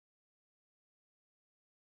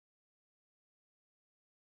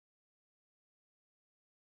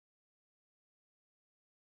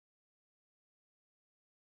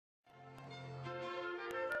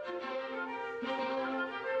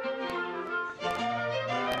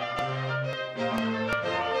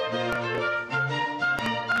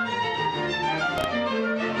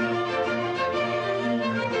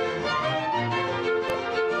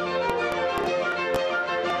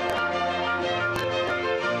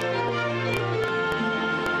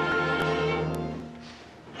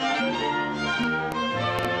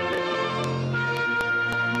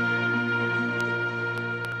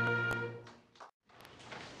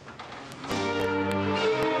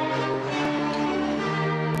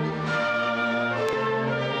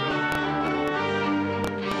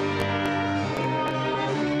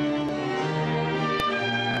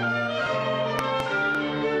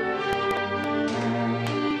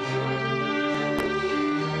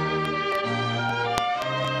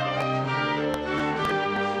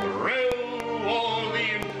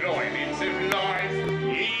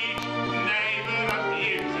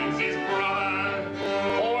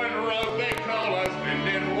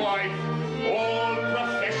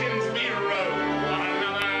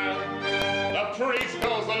priest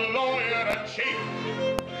calls the lawyer a cheat.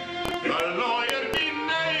 The lawyer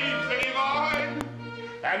benames the divine,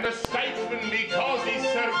 and the statesman, because he's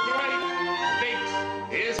so great, thinks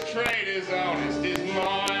his trade is honest as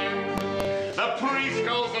mine. The priest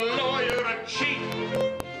calls the lawyer a cheat.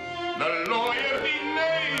 The lawyer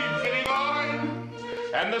benames the divine,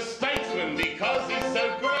 and the statesman, because he's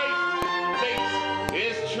so great, thinks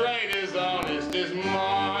his trade is honest as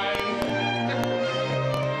mine.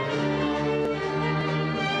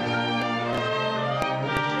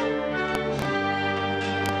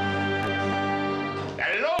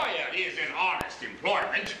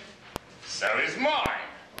 Employment, so is mine.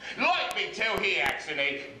 Like me till he acts in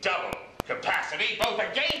a double capacity, both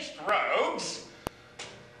against rogues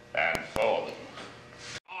and for them.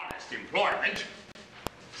 Honest employment,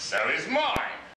 so is mine.